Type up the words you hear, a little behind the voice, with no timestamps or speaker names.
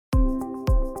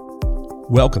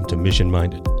Welcome to Mission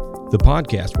Minded, the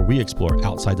podcast where we explore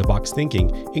outside the box thinking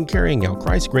in carrying out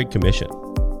Christ's Great Commission.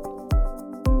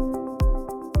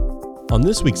 On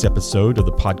this week's episode of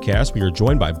the podcast, we are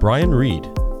joined by Brian Reed.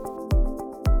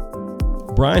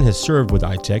 Brian has served with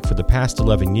iTech for the past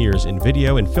 11 years in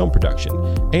video and film production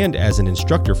and as an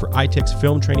instructor for iTech's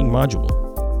film training module.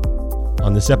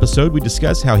 On this episode, we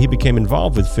discuss how he became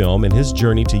involved with film and his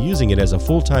journey to using it as a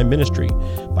full-time ministry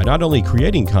by not only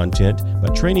creating content,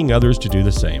 but training others to do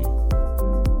the same.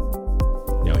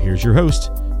 Now here's your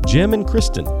host, Jim and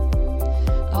Kristen.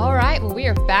 All right, well, we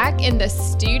are back in the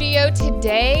studio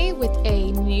today with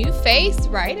a new face,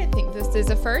 right? I think this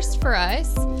is a first for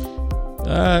us.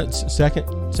 Second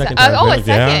a time.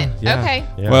 second. Yeah. Okay.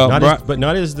 Yeah. Well,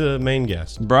 Not as the main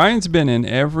guest. Brian's been in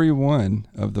every one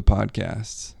of the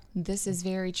podcasts. This is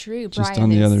very true. Just Brian on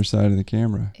the is other side of the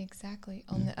camera. Exactly,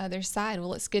 on the other side.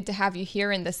 Well, it's good to have you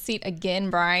here in the seat again,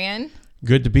 Brian.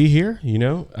 Good to be here. You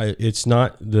know, it's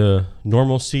not the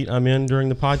normal seat I'm in during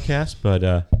the podcast, but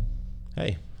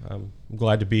hey, I'm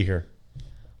glad to be here.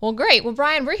 Well, great. Well,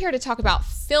 Brian, we're here to talk about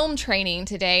film training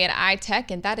today at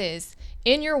iTech, and that is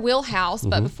in your wheelhouse.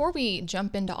 But before we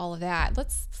jump into all of that,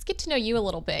 let's get to know you a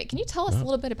little bit. Can you tell us a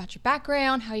little bit about your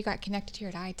background, how you got connected here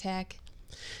at iTech?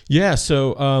 Yeah,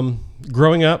 so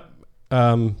growing up,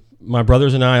 my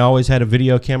brothers and I always had a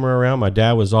video camera around. My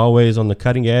dad was always on the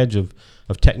cutting edge of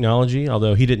technology,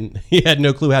 although he had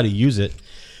no clue how to use it.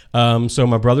 So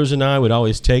my brothers and I would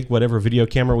always take whatever video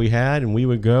camera we had, and we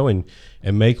would go and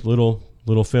make little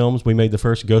films. We made the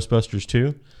first Ghostbusters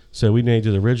 2, so we made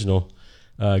the original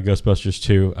Ghostbusters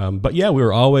 2. But yeah, we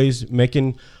were always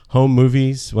making home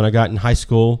movies. When I got in high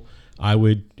school, I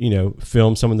would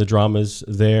film some of the dramas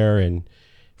there and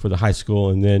for the high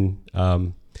school, and then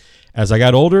as I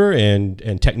got older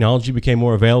and technology became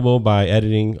more available by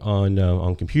editing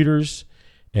on computers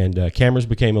and cameras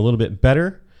became a little bit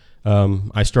better,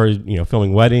 I started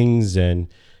filming weddings, and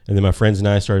then my friends and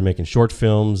I started making short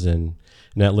films, and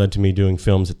that led to me doing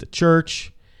films at the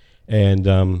church, and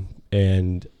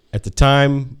at the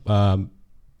time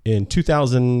in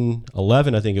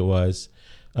 2011, I think it was,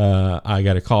 I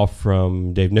got a call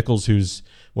from Dave Nichols, who's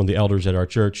one of the elders at our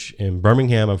church in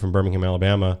Birmingham. I'm from Birmingham,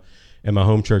 Alabama, and my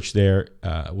home church there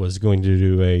was going to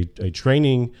do a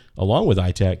training along with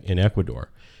iTech in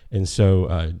Ecuador. And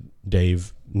so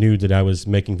Dave knew that I was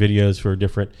making videos for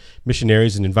different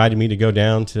missionaries and invited me to go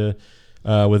down to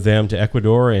with them to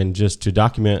Ecuador and just to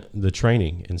document the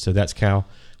training. And so that's how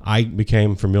I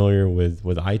became familiar with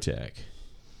iTech.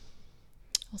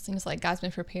 Well, it seems like God's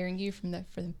been preparing you from the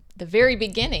very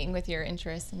beginning with your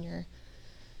interests and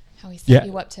how He set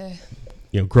you up to.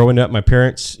 Growing up, my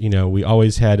parents, we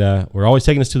always were always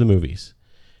taking us to the movies,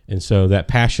 and so that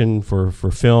passion for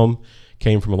film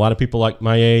came from a lot of people like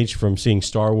my age, from seeing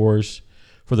Star Wars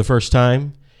for the first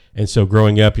time, and so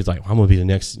growing up, he's like, I'm going to be the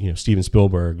next, Steven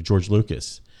Spielberg, George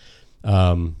Lucas,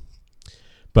 but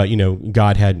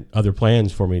God had other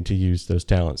plans for me to use those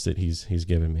talents that He's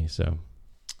given me. So.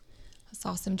 That's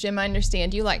awesome. Jim, I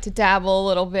understand you like to dabble a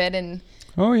little bit in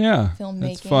filmmaking.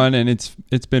 It's fun, and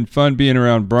it's been fun being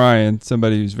around Brian,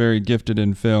 somebody who's very gifted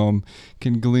in film,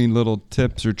 can glean little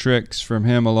tips or tricks from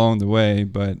him along the way,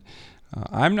 but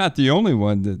I'm not the only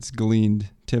one that's gleaned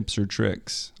tips or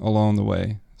tricks along the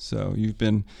way. So you've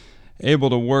been able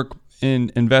to work in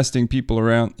investing people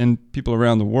around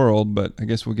the world, but I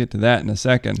guess we'll get to that in a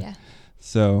second. Yeah.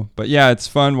 So, but yeah, it's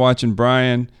fun watching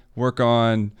Brian work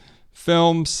on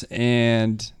films,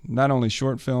 and not only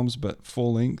short films but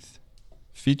full-length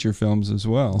feature films as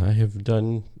well. I have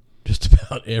done just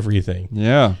about everything.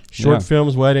 Yeah. Short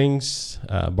films, weddings,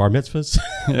 bar mitzvahs.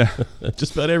 Yeah.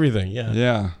 Just about everything. Yeah.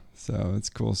 Yeah. So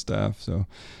it's cool stuff. So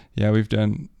yeah, we've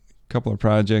done a couple of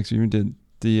projects. We even did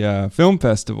the film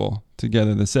festival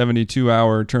together, the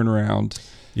 72-hour turnaround.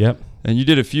 Yep. And you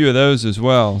did a few of those as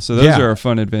well. So those are a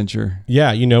fun adventure.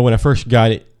 Yeah. When I first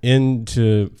got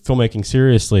into filmmaking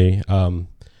seriously,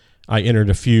 I entered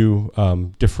a few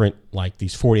different, like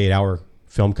these 48-hour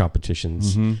film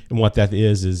competitions. Mm-hmm. And what that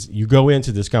is you go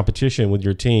into this competition with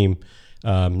your team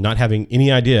not having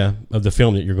any idea of the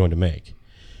film that you're going to make.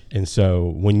 And so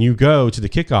when you go to the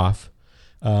kickoff,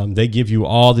 they give you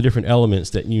all the different elements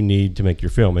that you need to make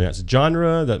your film. And that's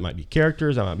genre, that might be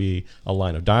characters, that might be a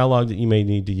line of dialogue that you may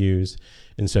need to use.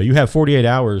 And so you have 48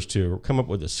 hours to come up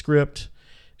with a script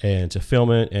and to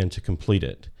film it and to complete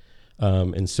it.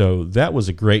 And so that was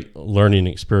a great learning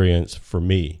experience for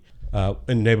me.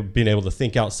 And being able to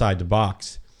think outside the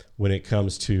box when it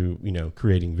comes to,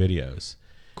 creating videos.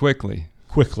 Quickly.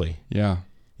 Yeah.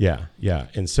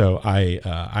 And so I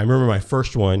remember my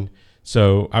first one.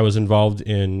 So I was involved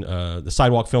in the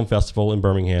Sidewalk Film Festival in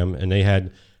Birmingham, and they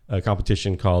had a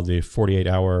competition called the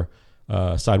 48-hour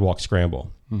sidewalk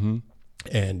scramble. Mm-hmm.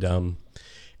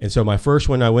 And so my first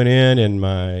one, I went in, and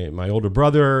my older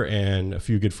brother and a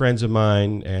few good friends of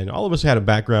mine, and all of us had a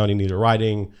background in either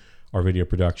writing or video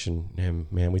production.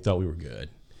 And man, we thought we were good.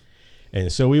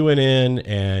 And so we went in,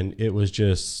 and it was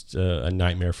just a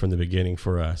nightmare from the beginning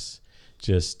for us.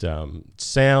 Just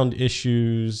sound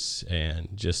issues and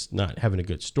just not having a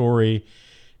good story.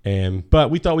 But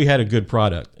we thought we had a good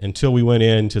product until we went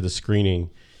into the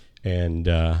screening, and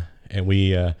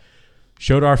we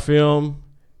showed our film.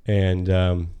 And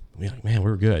we're like, man,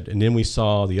 we're good. And then we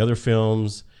saw the other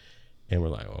films, and we're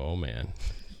like, oh, man,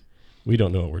 we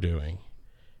don't know what we're doing.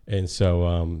 And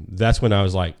so that's when I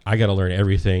was like, I got to learn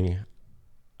everything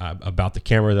about the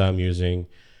camera that I'm using,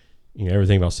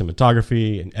 everything about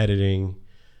cinematography and editing,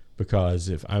 because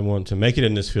if I want to make it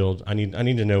in this field, I need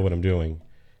to know what I'm doing.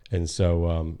 And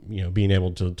so, being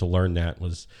able to learn that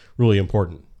was really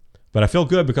important. But I feel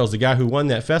good because the guy who won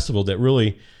that festival that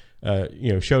really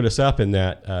showed us up in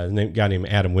that guy named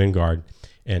Adam Wingard,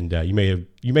 and you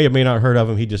may not heard of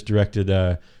him. He just directed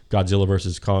Godzilla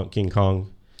versus King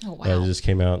Kong. Oh wow! It just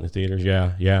came out in the theaters.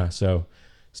 Yeah. So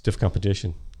stiff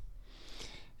competition.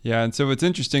 Yeah, and so what's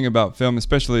interesting about film,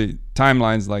 especially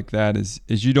timelines like that, is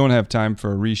you don't have time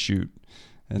for a reshoot.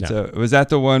 And so was that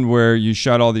the one where you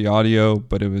shot all the audio,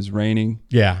 but it was raining?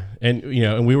 Yeah, and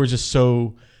and we were just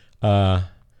so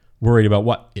worried about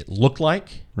what it looked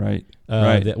like. Right.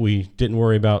 That we didn't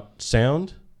worry about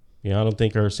sound. I don't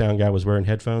think our sound guy was wearing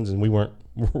headphones, and we weren't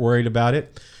worried about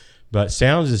it. But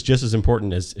sound is just as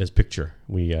important as picture.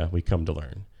 We come to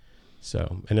learn.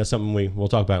 So, and that's something we'll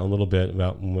talk about in a little bit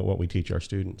about what we teach our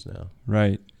students now.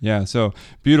 Right. Yeah. So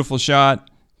beautiful shot,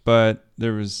 but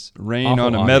there was rain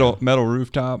on a metal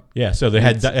rooftop. Yeah. So it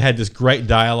had this great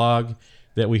dialogue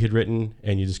that we had written,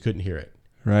 and you just couldn't hear it.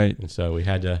 Right. And so we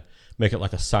had to make it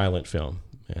like a silent film.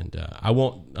 And I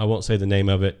won't say the name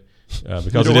of it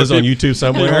because it is on YouTube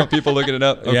somewhere. You don't want people looking it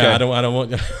up. Okay. Yeah, I don't want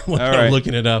them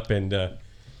looking it up. And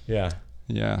yeah.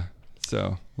 Yeah.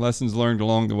 So lessons learned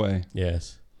along the way.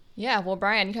 Yes. Yeah. Well,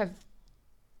 Brian, you have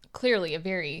clearly a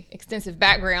very extensive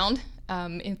background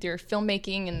in your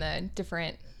filmmaking and the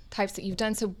different types that you've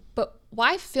done. So, but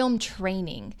why film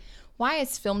training? Why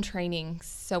is film training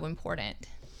so important?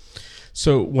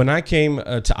 So when I came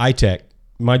to iTech,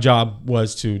 my job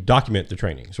was to document the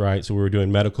trainings, right? So we were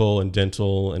doing medical and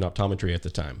dental and optometry at the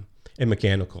time, and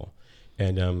mechanical.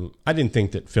 And I didn't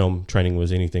think that film training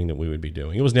was anything that we would be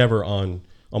doing. It was never on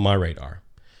my radar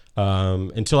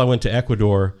until I went to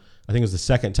Ecuador. I think it was the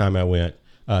second time I went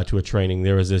to a training.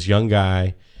 There was this young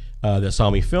guy that saw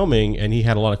me filming, and he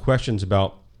had a lot of questions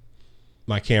about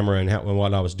my camera and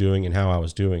what I was doing and how I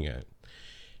was doing it.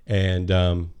 And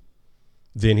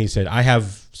then he said, I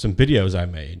have some videos I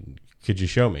made. Could you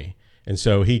show me? And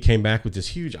so he came back with this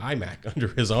huge iMac under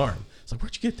his arm. It's like,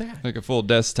 where'd you get that? Like a full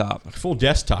desktop. A full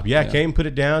desktop. Yeah, came, put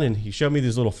it down, and he showed me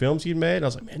these little films he'd made. And I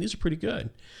was like, man, these are pretty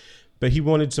good. But he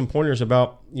wanted some pointers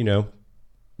about,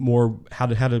 more how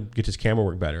to get his camera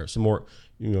work better, some more,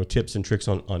 tips and tricks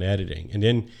on editing. And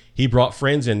then he brought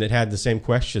friends in that had the same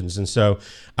questions. And so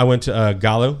I went to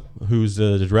Galo, who's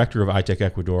the director of iTech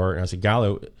Ecuador. And I said,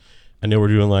 Galo, I know we're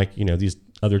doing these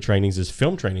other trainings, is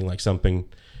film training, like something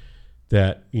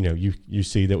that you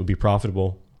see that would be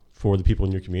profitable for the people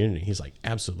in your community? He's like,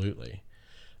 absolutely.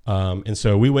 And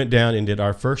so we went down and did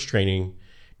our first training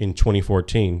in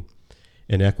 2014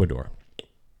 in Ecuador.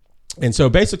 And so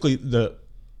basically the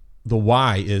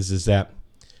why is that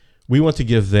we want to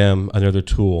give them another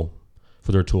tool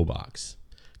for their toolbox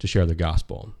to share the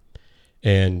gospel.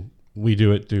 And we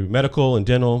do it through medical and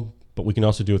dental, but we can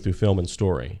also do it through film and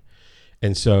story.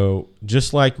 And so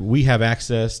just like we have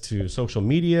access to social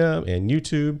media and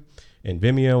YouTube and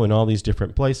Vimeo and all these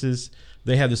different places,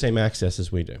 they have the same access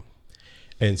as we do.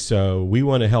 And so we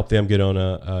want to help them get on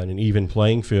an even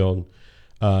playing field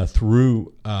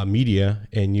through media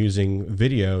and using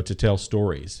video to tell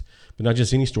stories. But not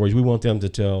just any stories. We want them to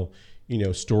tell,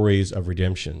 stories of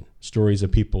redemption, stories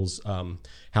of people's,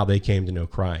 how they came to know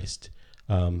Christ.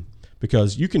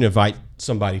 Because you can invite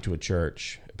somebody to a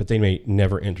church, but they may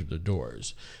never enter the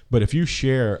doors. But if you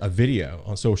share a video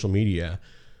on social media,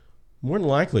 more than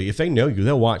likely, if they know you,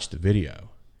 they'll watch the video.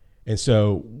 And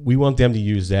so we want them to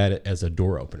use that as a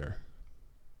door opener.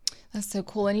 That's so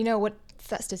cool. And what's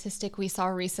that statistic we saw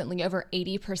recently? Over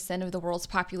 80% of the world's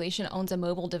population owns a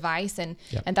mobile device, and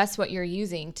that's what you're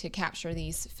using to capture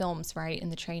these films, right, in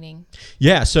the training.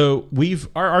 Yeah, so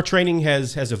our training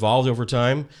has evolved over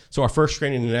time. So our first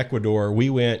training in Ecuador, we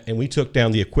went and we took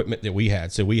down the equipment that we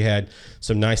had. So we had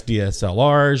some nice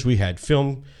DSLRs, we had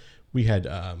film we had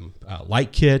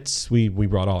light kits. We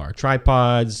brought all our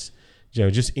tripods,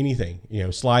 just anything,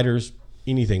 sliders,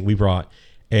 anything we brought.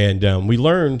 And we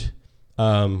learned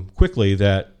quickly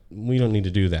that we don't need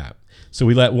to do that. So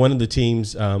we let one of the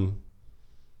teams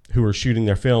who were shooting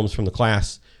their films from the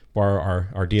class borrow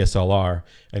our DSLR,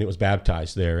 and it was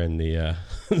baptized there in the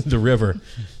the river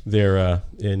there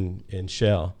in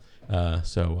Shell.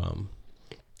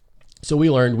 So we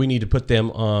learned we need to put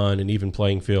them on an even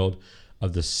playing field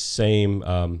of the same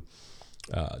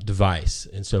device.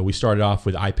 And so we started off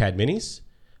with iPad minis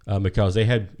because they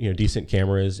had decent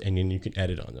cameras, and then you can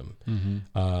edit on them.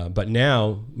 Mm-hmm. But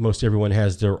now most everyone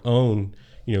has their own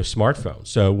smartphone.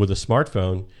 So with a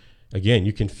smartphone, again,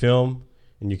 you can film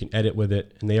and you can edit with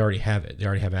it, and they already have it. They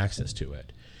already have access to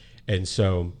it. And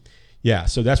so,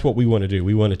 so that's what we want to do.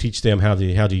 We want to teach them how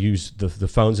to use the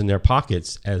phones in their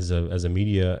pockets as a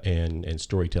media and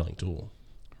storytelling tool.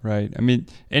 Right. I mean,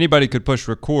 anybody could push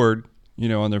record,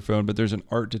 on their phone, but there's an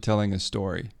art to telling a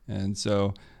story. And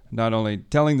so not only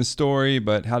telling the story,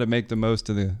 but how to make the most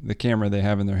of the camera they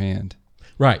have in their hand.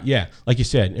 Right. Yeah. Like you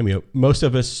said, I mean, most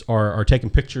of us are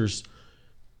taking pictures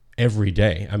every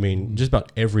day. I mean, just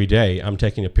about every day I'm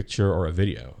taking a picture or a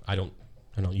video. I don't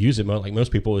use it like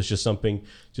most people. It's just something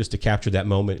just to capture that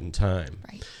moment in time.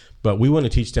 Right. But we want to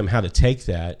teach them how to take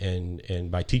that, and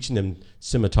by teaching them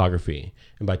cinematography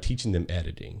and by teaching them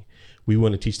editing, we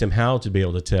want to teach them how to be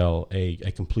able to tell a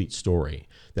complete story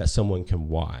that someone can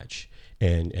watch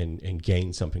and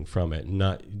gain something from it,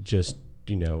 not just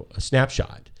a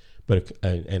snapshot, but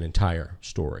an entire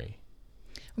story.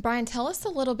 Brian, tell us a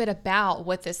little bit about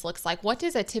what this looks like. What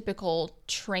does a typical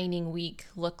training week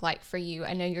look like for you?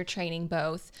 I know you're training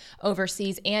both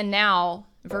overseas and now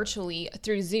virtually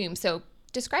through Zoom. So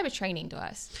describe a training to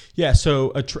us. Yeah,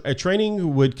 so a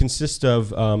training would consist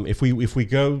of if we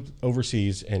go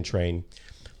overseas and train,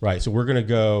 right? So we're going to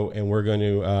go and we're going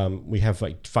to we have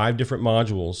like 5 different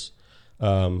modules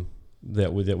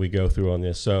that we go through on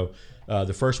this. So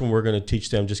the first one, we're going to teach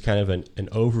them just kind of an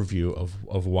overview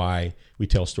of why we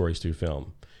tell stories through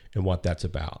film and what that's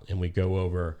about. And we go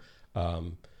over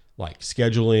like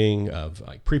scheduling of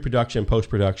like pre-production,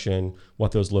 post-production,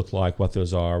 what those look like, what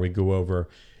those are. We go over,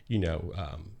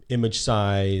 image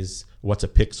size, what's a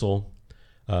pixel.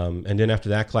 And then after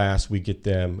that class, we get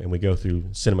them and we go through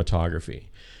cinematography.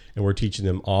 And we're teaching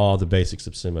them all the basics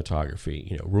of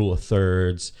cinematography, rule of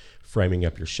thirds, framing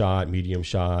up your shot, medium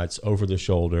shots, over the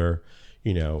shoulder,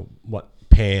 what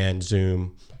pan,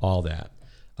 zoom, all that.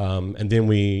 And then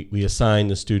we assign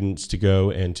the students to go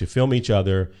and to film each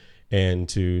other and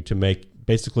to make,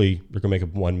 basically, they're going to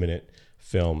make a 1-minute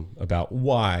film about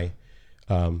why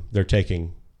they're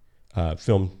taking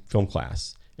film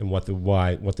class and what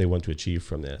they want to achieve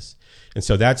from this. And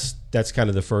so that's kind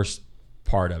of the first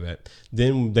part of it.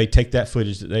 Then they take that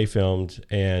footage that they filmed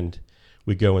and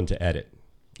we go into edit.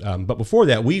 But before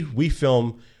that, we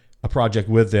film a project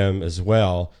with them as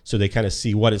well, so they kind of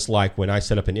see what it's like when I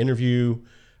set up an interview,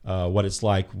 what it's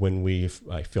like when we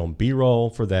film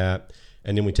B-roll for that,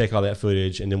 and then we take all that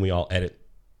footage and then we all edit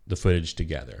the footage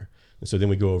together. And so then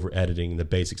we go over editing, the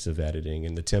basics of editing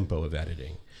and the tempo of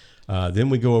editing. Then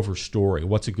we go over story.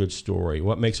 What's a good story?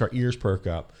 What makes our ears perk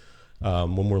up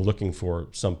when we're looking for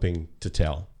something to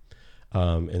tell?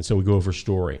 And so we go over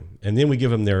story. And then we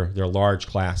give them their large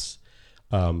class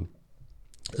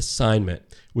assignment,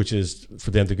 which is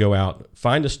for them to go out,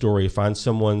 find a story, find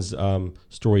someone's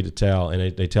story to tell,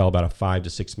 and they tell about a 5 to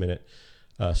 6 minute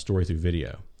story through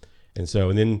video. And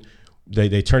then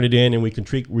they turn it in and we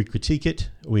critique it.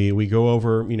 We go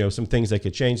over some things they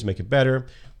could change to make it better.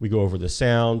 We go over the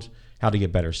sound, how to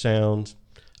get better sound,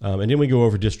 and then we go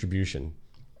over distribution.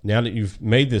 Now that you've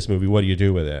made this movie, what do you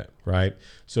do with it, right?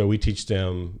 So we teach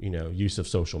them use of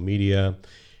social media.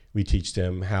 We teach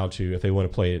them how to, if they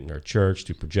want to play it in their church,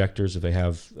 do projectors if they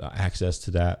have access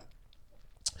to that.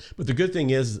 But the good thing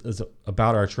is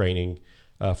about our training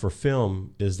for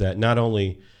film is that not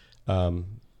only when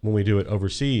we do it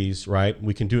overseas, right,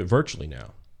 we can do it virtually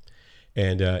now.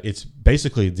 And it's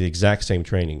basically the exact same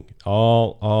training.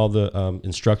 All the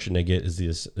instruction they get is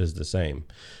the same.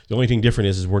 The only thing different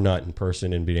is we're not in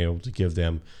person and being able to give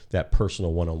them that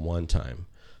personal one-on-one time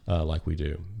like we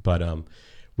do. But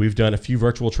we've done a few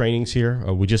virtual trainings here.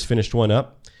 We just finished one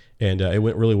up, and it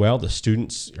went really well. The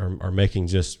students are making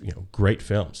just great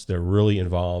films. They're really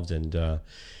involved, and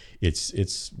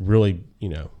it's really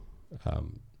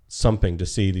something to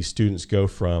see these students go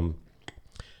from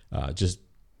just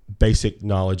basic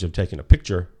knowledge of taking a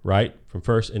picture right from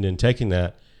first, and then taking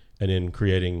that and then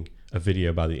creating a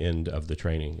video by the end of the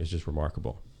training is just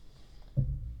remarkable.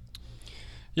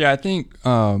 Yeah, I think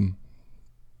one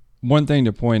thing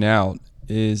to point out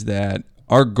is that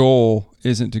our goal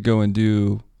isn't to go and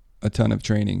do a ton of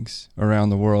trainings around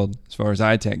the world as far as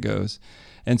iTech goes.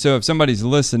 And so if somebody's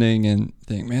listening and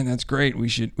think, man, that's great, we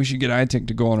should get iTech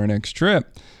to go on our next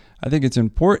trip, I think it's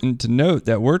important to note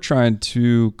that we're trying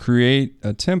to create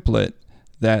a template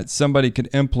that somebody could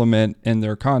implement in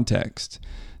their context.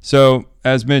 So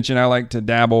as mentioned, I like to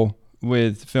dabble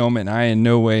with film, and I in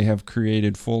no way have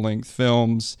created full-length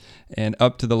films and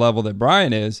up to the level that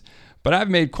Brian is, but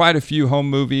I've made quite a few home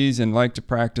movies and like to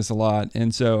practice a lot.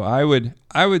 And so I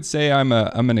would say I'm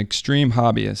an extreme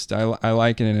hobbyist. I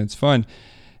like it and it's fun.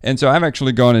 And so I've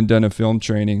actually gone and done a film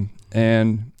training,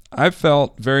 and I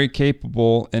felt very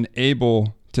capable and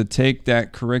able to take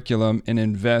that curriculum and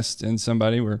invest in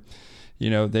somebody where,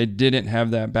 they didn't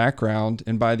have that background.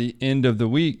 And by the end of the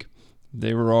week,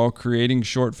 they were all creating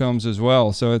short films as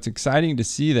well. So it's exciting to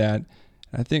see that.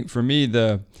 I think for me,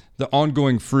 the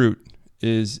ongoing fruit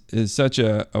is such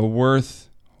a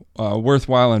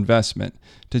worthwhile investment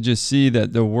to just see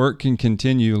that the work can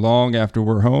continue long after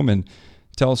we're home and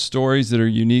tell stories that are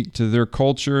unique to their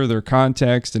culture, their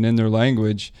context, and in their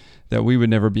language that we would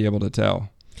never be able to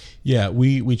tell. Yeah,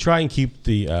 we try and keep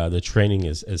the training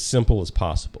as simple as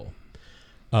possible.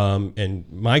 And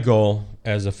my goal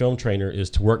as a film trainer is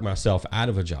to work myself out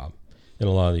of a job in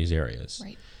a lot of these areas.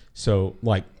 Right. So,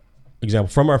 like, example,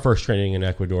 from our first training in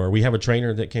Ecuador, we have a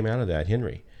trainer that came out of that,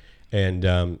 Henry.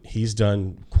 And he's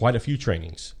done quite a few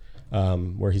trainings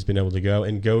where he's been able to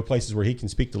go places where he can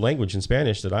speak the language in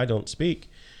Spanish that I don't speak.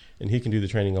 And he can do the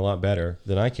training a lot better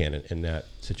than I can in that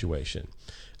situation.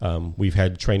 We've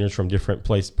had trainers from different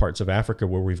parts of Africa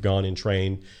where we've gone and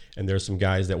trained, and there's some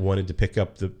guys that wanted to pick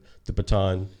up the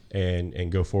baton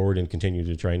and go forward and continue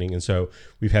the training. And so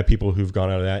we've had people who've gone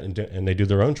out of that and they do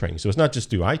their own training. So it's not just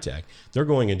through iTech. They're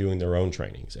going and doing their own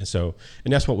trainings. And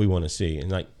that's what we want to see.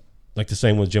 And like the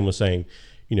same with Jim was saying,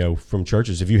 from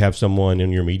churches, if you have someone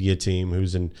in your media team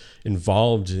who's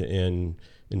involved in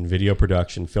video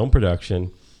production, film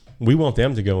production, we want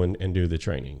them to go and do the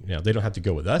training. Now, they don't have to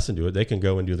go with us and do it. They can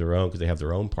go and do their own because they have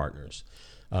their own partners.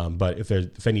 But if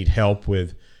they need help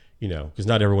with, because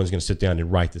not everyone's going to sit down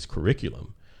and write this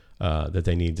curriculum that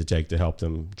they need to take to help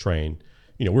them train.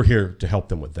 We're here to help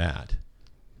them with that.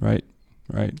 Right.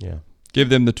 Yeah. Give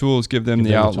them the tools, give them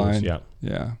the outline. Tools,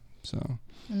 yeah. So.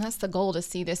 And that's the goal, to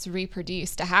see this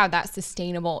reproduced, to have that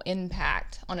sustainable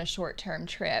impact on a short-term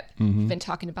trip. Mm-hmm. We've been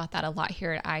talking about that a lot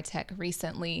here at iTech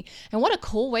recently. And what a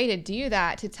cool way to do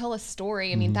that, to tell a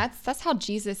story. I mean, that's how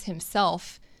Jesus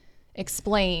himself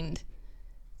explained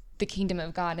the kingdom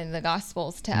of God in the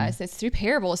Gospels to us. It's through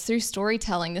parables, through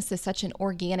storytelling. This is such an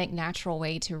organic, natural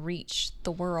way to reach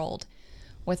the world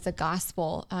with the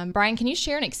gospel. Brian, can you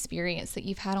share an experience that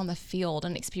you've had on the field,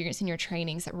 an experience in your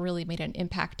trainings that really made an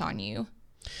impact on you?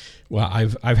 Well,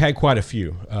 I've had quite a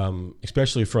few,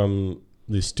 especially from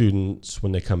the students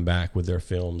when they come back with their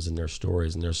films and their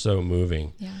stories, and they're so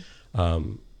moving,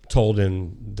 told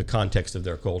in the context of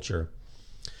their culture.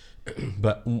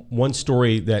 But one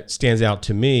story that stands out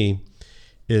to me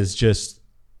is just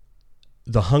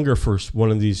the hunger for one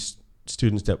of these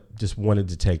students that just wanted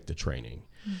to take the training.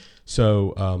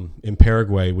 So in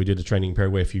Paraguay, we did a training in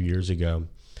Paraguay a few years ago,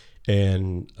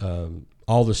 and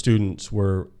all the students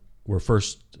were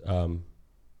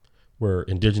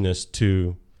indigenous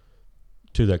to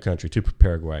that country, to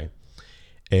Paraguay.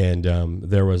 And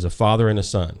there was a father and a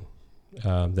son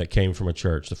that came from a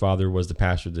church. The father was the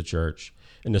pastor of the church,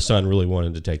 and the son really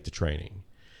wanted to take the training.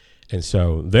 And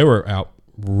so they were out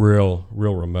real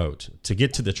remote. To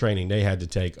get to the training, they had to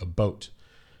take a boat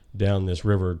down this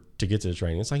river to get to the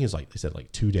training. They said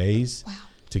 2 days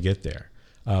to get there.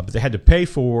 But they had to pay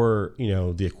for,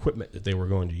 the equipment that they were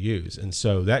going to use. And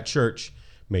so that church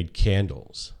made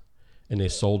candles, and they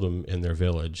sold them in their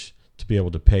village to be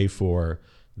able to pay for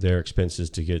their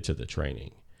expenses to get to the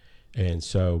training. And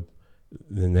so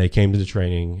then they came to the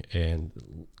training and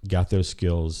got those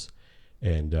skills,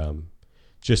 and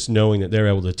just knowing that they're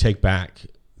able to take back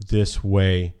this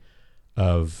way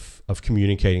of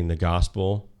communicating the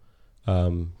gospel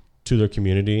to their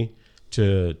community,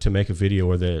 to make a video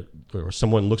where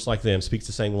someone looks like them, speaks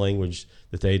the same language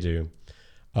that they do,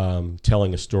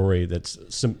 telling a story that's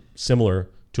similar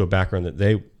to a background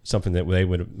that something that they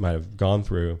might have gone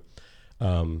through,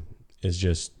 is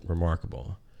just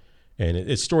remarkable. And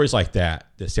it's stories like that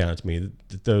stand out to me.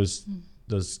 That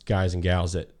those guys and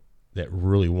gals that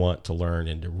really want to learn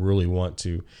and to really want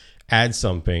to add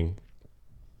something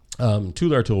to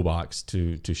their toolbox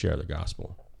to share the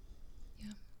gospel.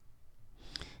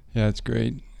 Yeah, that's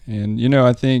great. And,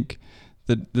 I think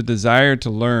the desire to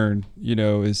learn,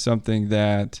 is something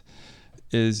that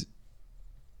is,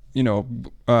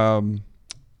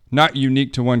 not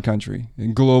unique to one country.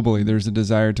 And globally, there's a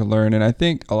desire to learn. And I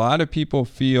think a lot of people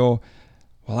feel,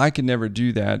 well, I could never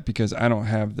do that because I don't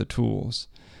have the tools.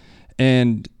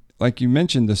 And like you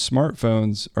mentioned, the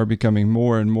smartphones are becoming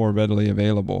more and more readily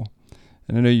available.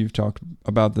 And I know you've talked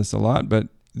about this a lot, but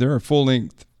there are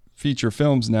full-length feature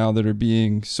films now that are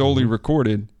being solely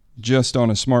recorded just on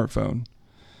a smartphone.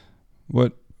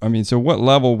 So what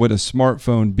level would a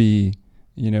smartphone be,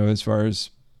 as far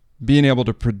as being able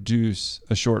to produce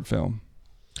a short film?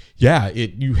 Yeah,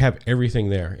 you have everything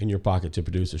there in your pocket to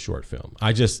produce a short film.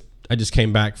 I just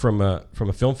came back from a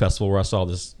film festival where I saw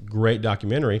this great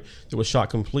documentary that was shot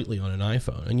completely on an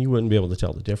iPhone, and you wouldn't be able to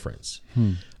tell the difference.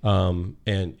 And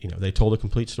they told a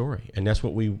complete story, and that's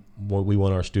what we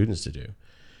want our students to do,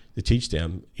 to teach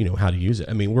them how to use it.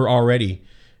 I mean, we're already,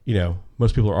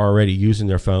 most people are already using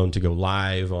their phone to go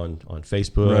live on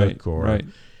Facebook or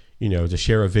to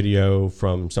share a video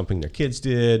from something their kids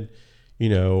did,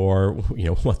 or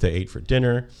what they ate for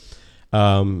dinner.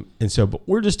 But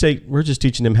we're just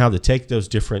teaching them how to take those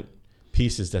different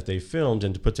pieces that they filmed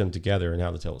and to put them together and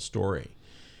how to tell a story.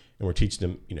 And we're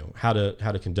teaching them, how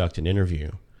to conduct an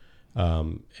interview,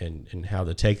 and how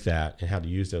to take that and how to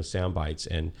use those sound bites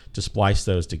and to splice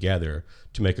those together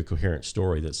to make a coherent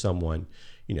story that someone,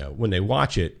 when they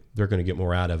watch it, they're going to get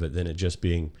more out of it than it just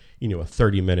being, a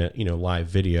 30-minute, live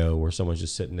video where someone's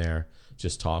just sitting there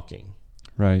just talking.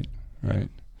 Right. Yeah,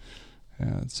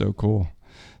 it's so cool.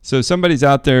 So somebody's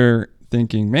out there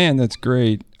thinking, man, that's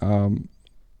great.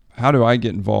 How do I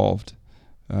get involved?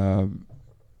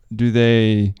 Do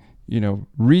they,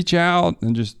 reach out?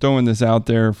 And just throwing this out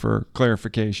there for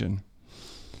clarification.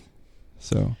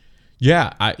 So,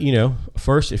 yeah,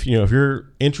 first, if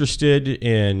you're interested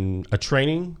in a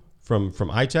training from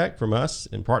iTech, from us,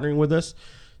 and partnering with us,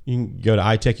 you can go to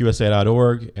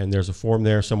itechusa.org, and there's a form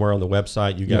there somewhere on the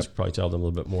website. You guys could probably tell them a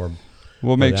little bit more.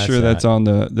 We'll make sure that's on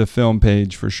the film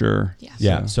page for sure.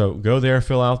 Yeah. So go there,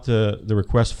 fill out the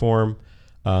request form,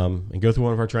 and go through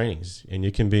one of our trainings. And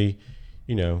you can be,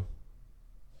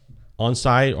 on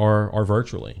site or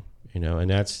virtually, and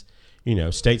that's,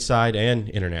 stateside and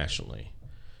internationally.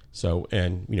 So,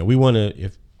 and, we want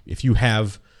to, if you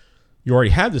already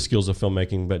have the skills of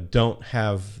filmmaking, but don't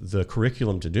have the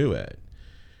curriculum to do it,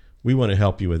 we want to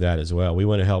help you with that as well. We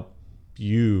want to help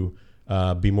you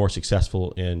be more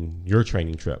successful in your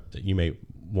training trip that you may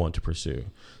want to pursue.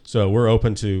 So we're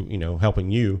open to,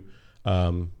 helping you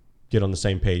get on the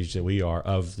same page that we are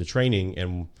of the training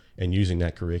and using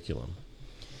that curriculum.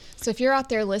 So if you're out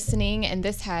there listening and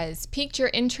this has piqued your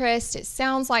interest, it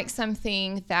sounds like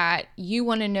something that you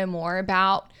want to know more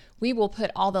about, we will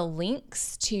put all the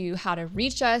links to how to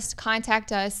reach us,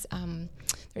 contact us.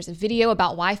 There's a video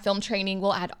about why film training.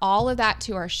 We'll add all of that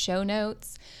to our show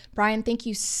notes. Brian, thank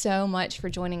you so much for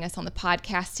joining us on the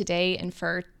podcast today and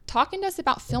for talking to us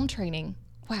about film training.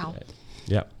 Wow.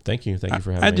 Yeah, thank you. Thank you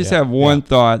for having me. I just have one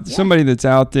thought. Yeah. Somebody that's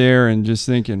out there and just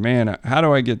thinking, man, how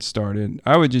do I get started?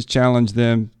 I would just challenge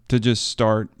them to just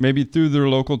start, maybe through their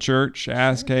local church,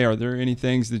 ask, hey, are there any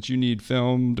things that you need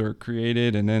filmed or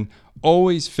created? And then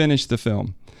always finish the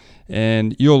film.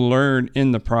 And you'll learn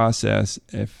in the process.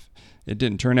 If it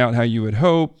didn't turn out how you would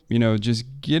hope, just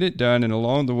get it done. And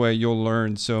along the way, you'll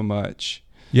learn so much.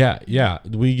 Yeah.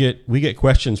 We get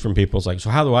questions from people. It's like, so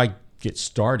how do I get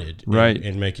started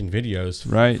in making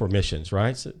videos for missions,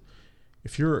 right? So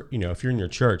if you're in your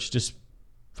church, just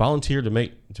volunteer to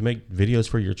make videos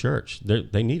for your church.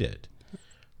 They need it,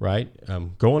 right?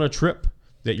 Go on a trip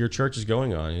that your church is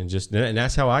going on, and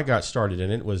that's how I got started.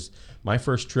 And my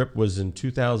first trip was in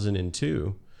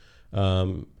 2002,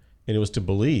 and it was to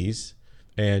Belize,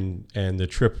 and the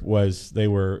trip was they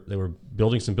were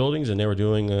building some buildings, and they were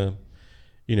doing a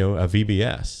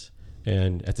VBS.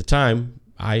 And at the time,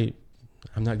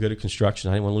 I'm not good at construction.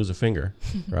 I didn't want to lose a finger,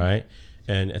 right?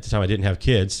 And at the time I didn't have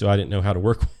kids, so I didn't know how to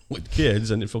work with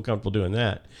kids and didn't feel comfortable doing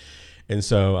that. And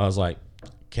so I was like,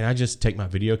 can I just take my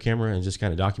video camera and just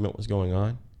kind of document what's going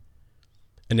on?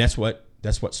 And that's what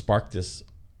sparked this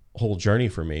whole journey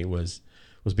for me was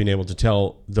being able to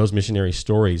tell those missionary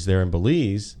stories there in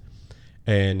Belize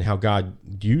and how God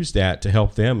used that to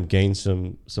help them gain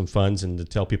some funds and to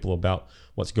tell people about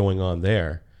what's going on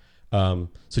there. So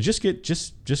just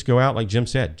go out, like Jim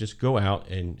said, just go out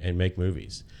and make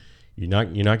movies. You're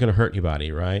not going to hurt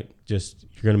anybody, right? You're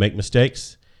going to make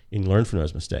mistakes and learn from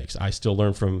those mistakes. I still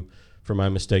learn from my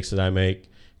mistakes that I make,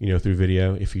 through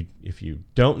video. If you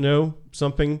don't know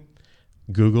something,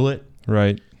 Google it.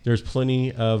 Right. There's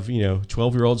plenty of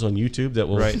 12-year-olds on YouTube that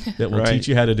will teach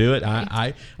you how to do it.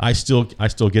 I still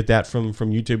get that from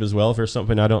YouTube as well. If there's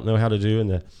something I don't know how to do in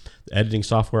the editing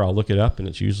software, I'll look it up, and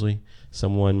it's usually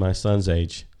someone my son's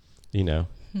age,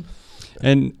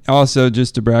 And also,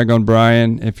 just to brag on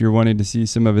Brian, if you're wanting to see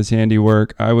some of his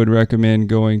handiwork, I would recommend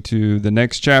going to the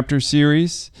Next Chapter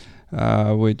series,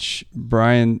 which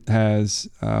Brian has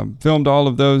filmed all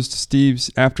of those to Steve's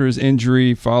after his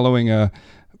injury, following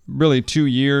really 2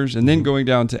 years, and then going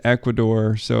down to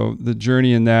Ecuador. So the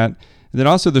journey in that. And then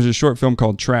also there's a short film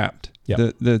called Trapped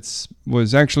that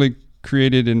was actually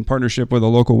created in partnership with a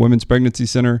local women's pregnancy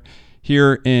center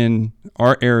here in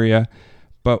our area.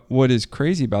 But what is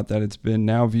crazy about that, it's been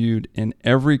now viewed in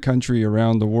every country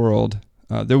around the world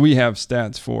that we have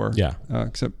stats for,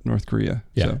 except North Korea.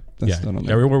 Yeah, so that's not on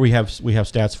there. Everywhere we have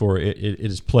stats for it, it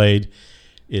is played.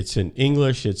 It's in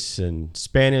English, it's in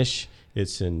Spanish,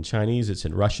 it's in Chinese, it's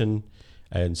in Russian,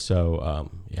 and so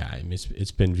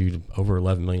it's been viewed over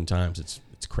 11 million times. It's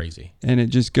crazy, and it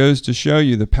just goes to show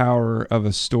you the power of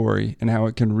a story and how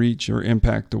it can reach or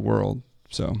impact the world.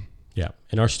 So yeah,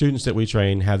 and our students that we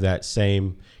train can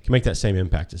make that same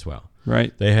impact as well.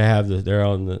 Right. They have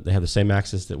the same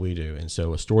access that we do, and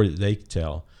so a story that they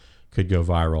tell could go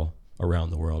viral around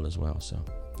the world as well. So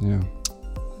yeah.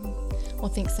 Well,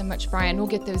 thanks so much, Brian. We'll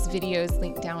get those videos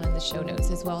linked down in the show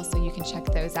notes as well, so you can check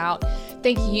those out.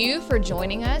 Thank you for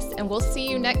joining us, and we'll see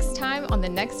you next time on the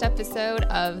next episode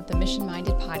of the Mission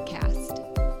Minded Podcast.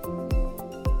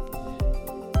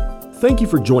 Thank you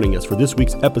for joining us for this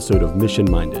week's episode of Mission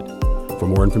Minded. For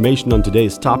more information on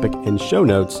today's topic and show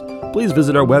notes, please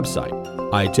visit our website,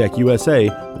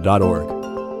 itechusa.org.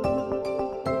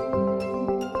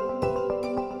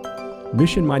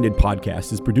 Mission Minded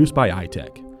Podcast is produced by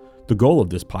iTech. The goal of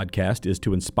this podcast is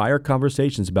to inspire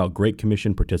conversations about Great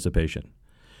Commission participation.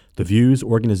 The views,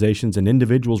 organizations, and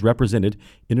individuals represented,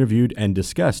 interviewed, and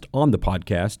discussed on the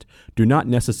podcast do not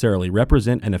necessarily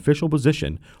represent an official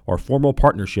position or formal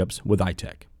partnerships with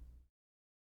iTech.